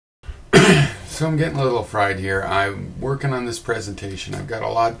So I'm getting a little fried here. I'm working on this presentation. I've got a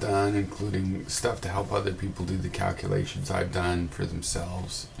lot done, including stuff to help other people do the calculations I've done for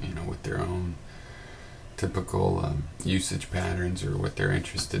themselves, you know, with their own typical usage patterns or what they're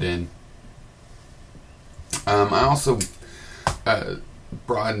interested in. I also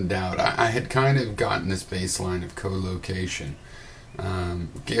broadened out. I had kind of gotten this baseline of co-location.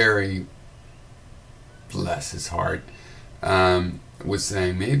 Gary, bless his heart, was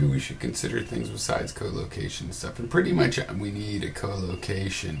saying maybe we should consider things besides co-location and stuff. And pretty much we need a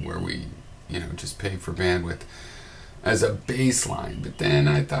co-location where we, you know, just pay for bandwidth as a baseline. But then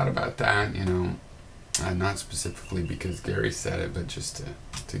I thought about that, you know, not specifically because Gary said it, but just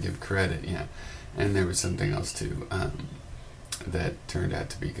to give credit, yeah. And there was something else too that turned out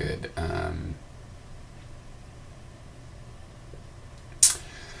to be good.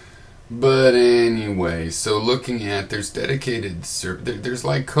 But anyway, so looking at, there's dedicated there's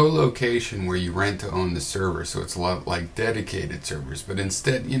like co-location where you rent to own the server, so it's a lot like dedicated servers. But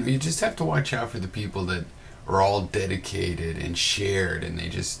instead, you know, you just have to watch out for the people that are all dedicated and shared, and they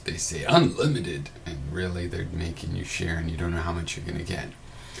say unlimited, and really they're making you share, and you don't know how much you're gonna get.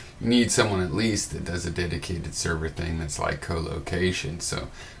 You need someone at least that does a dedicated server thing that's like co-location. So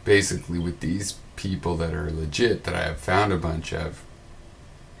basically, with these people that are legit, that I have found a bunch of,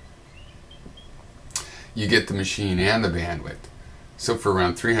 you get the machine and the bandwidth. So for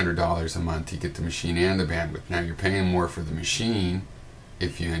around $300 a month, you get the machine and the bandwidth. Now you're paying more for the machine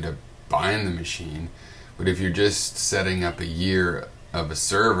if you end up buying the machine, but if you're just setting up a year of a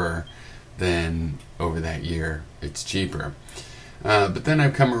server, then over that year it's cheaper. But then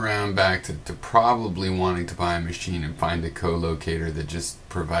I've come around back to probably wanting to buy a machine and find a co-locator that just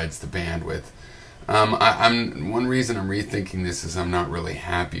provides the bandwidth. One reason I'm rethinking this is I'm not really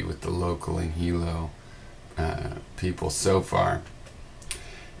happy with the local and helo people so far,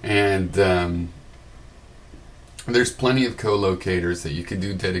 and there's plenty of co-locators that you can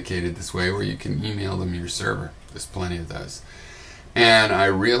do dedicated this way, where you can email them your server. There's plenty of those. And I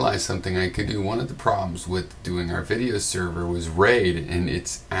realized something I could do. One of the problems with doing our video server was RAID, and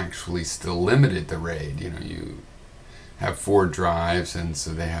it's actually still limited to RAID. You know, you have 4 drives, and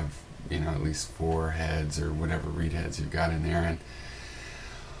so they have, you know, at least 4 heads or whatever read heads you've got in there.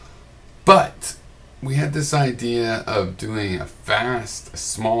 But we had this idea of doing a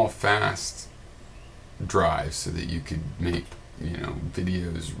small fast drive so that you could make, you know,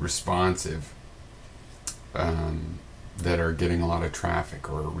 videos responsive that are getting a lot of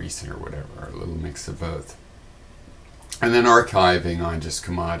traffic, or recent, or whatever, or a little mix of both. And then archiving on just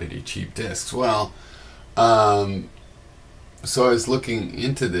commodity cheap disks. Well, so I was looking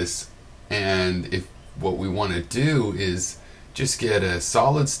into this, and if what we want to do is just get a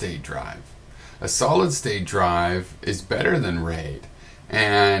solid state drive. A solid state drive is better than RAID,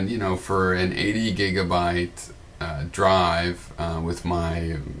 and you know, for an 80 gigabyte drive, with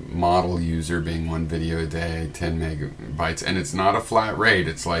my model user being 1 video a day, 10 megabytes, and it's not a flat rate.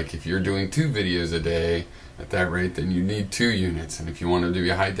 It's like if you're doing 2 videos a day at that rate, then you need 2 units, and if you want to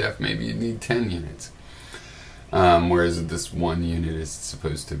do a high def, maybe you need 10 units. Whereas this 1 unit is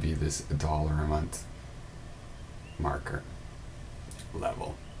supposed to be this $1 a month marker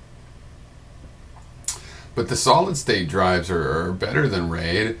level. But the solid state drives are better than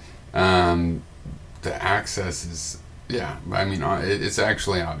RAID. The access is, yeah, I mean, it's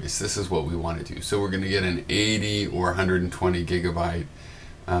actually obvious. This is what we want to do. So we're going to get an 80 or 120 gigabyte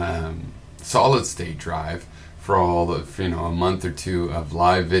solid state drive for all the, you know, a month or 2 of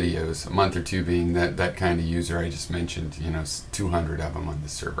live videos. A month or 2 being that kind of user I just mentioned, you know, 200 of them on the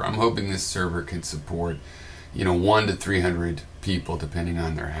server. I'm hoping this server can support, you know, 1 to 300 people depending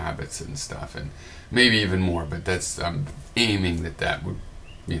on their habits and stuff, and maybe even more. But that's, I'm aiming that would,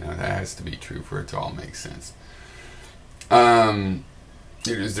 you know, that has to be true for it to all make sense.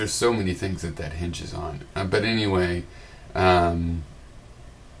 There's so many things that hinges on. But anyway,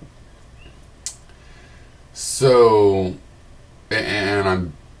 so, and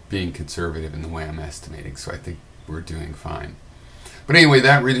I'm being conservative in the way I'm estimating, so I think we're doing fine. But anyway,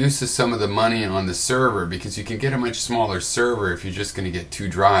 that reduces some of the money on the server, because you can get a much smaller server if you're just going to get 2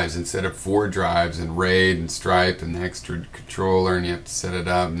 drives instead of 4 drives, and RAID and Stripe and the extra controller, and you have to set it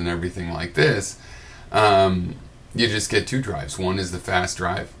up and everything like this. You just get 2 drives. One is the fast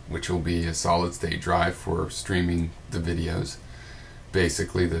drive, which will be a solid state drive for streaming the videos,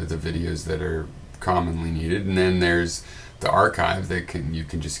 basically the videos that are commonly needed. And then there's the archive that you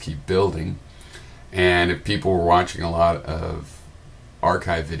can just keep building. And if people were watching a lot of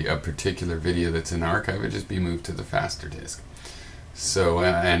archive video, a particular video that's in the archive, would just be moved to the faster disk. So,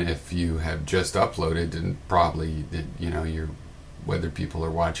 and if you have just uploaded, then probably, you know, you're whether people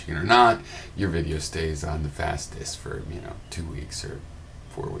are watching it or not, your video stays on the fast disk for 2 weeks or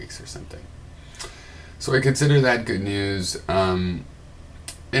 4 weeks or something. So I consider that good news.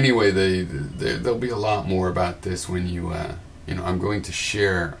 Anyway, there'll be a lot more about this when I'm going to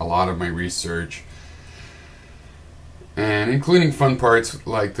share a lot of my research, and including fun parts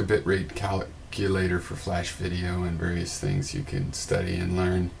like the bitrate calculator for Flash video and various things you can study and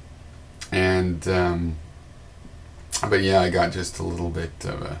learn. And but yeah, I got just a little bit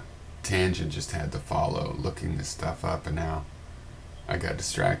of a tangent, just had to follow looking this stuff up, and now I got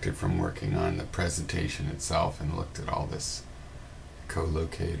distracted from working on the presentation itself and looked at all this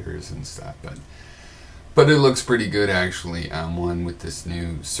co-locators and stuff, but it looks pretty good actually. One with this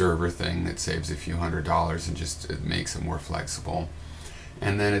new server thing that saves a few $100s and just it makes it more flexible.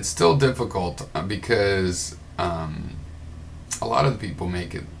 And then it's still difficult because a lot of the people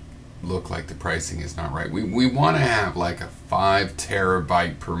make it look like the pricing is not right. We want to have like a 5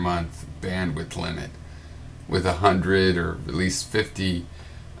 terabyte per month bandwidth limit with 100 or at least 50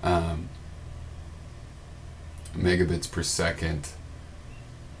 megabits per second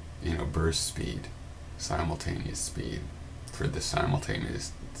burst speed, simultaneous speed for the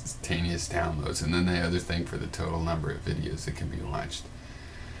simultaneous downloads, and then the other thing for the total number of videos that can be watched.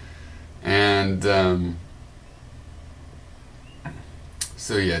 And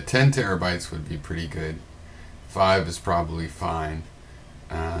so yeah, 10 terabytes would be pretty good. 5 is probably fine.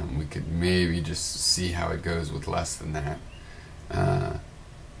 We could maybe just see how it goes with less than that.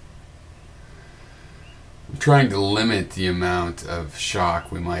 I'm trying to limit the amount of shock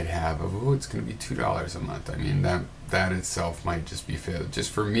we might have of, it's going to be $2 a month. I mean, that itself might just be fair,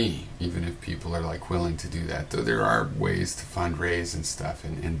 just for me, even if people are like willing to do that. Though there are ways to fundraise and stuff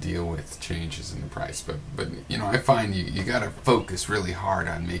and deal with changes in the price. But I find you got to focus really hard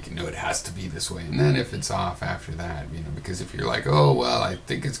on making, it has to be this way. And then if it's off after that, because if you're like, oh, well, I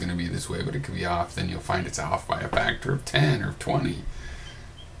think it's going to be this way, but it could be off, then you'll find it's off by a factor of 10 or 20.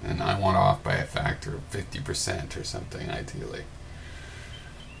 And I want off by a factor of 50% or something, ideally.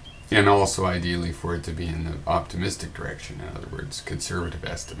 And also ideally for it to be in the optimistic direction, in other words, conservative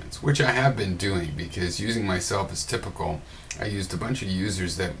estimates, which I have been doing, because using myself as typical, I used a bunch of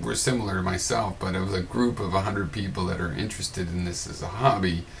users that were similar to myself, but of a group of 100 people that are interested in this as a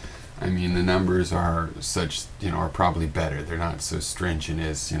hobby, I mean, the numbers are such, are probably better. They're not so stringent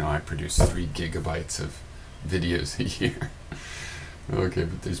as, I produce 3 gigabytes of videos a year. Okay,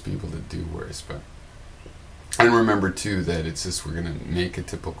 but there's people that do worse. And remember too that it's just, we're going to make a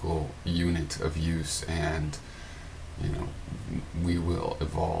typical unit of use, and we will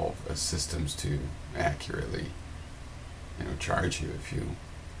evolve as systems to accurately charge you. If you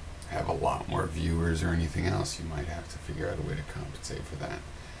have a lot more viewers or anything else, you might have to figure out a way to compensate for that.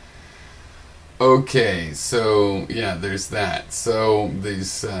 Okay, so yeah, there's that. So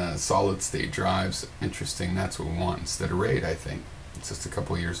these solid state drives, interesting. That's what we want instead of RAID, I think. It's just a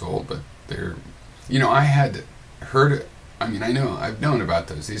couple years old, but they're, I had heard, I know, I've known about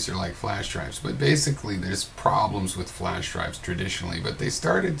those. These are like flash drives, but basically there's problems with flash drives traditionally, but they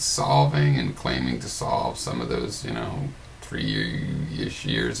started solving and claiming to solve some of those, 3-ish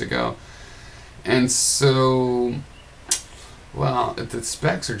years ago. And so, well, the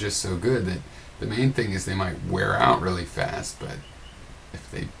specs are just so good that the main thing is they might wear out really fast, but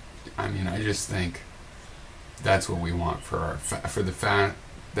if they, I just think that's what we want for the fact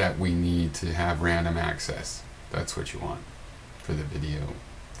that we need to have random access. That's what you want for the video,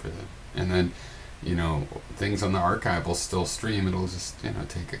 and then things on the archive will still stream. It'll just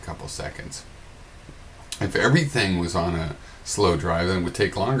take a couple seconds. If everything was on a slow drive, then it would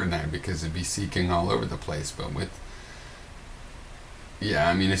take longer than that, because it'd be seeking all over the place. But with,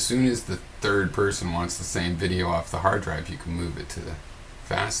 yeah, as soon as the third person wants the same video off the hard drive, you can move it to the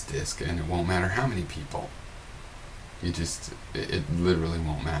fast disk, and it won't matter how many people. It literally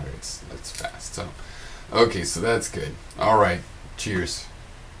won't matter. It's fast. So, okay, so that's good. All right, cheers.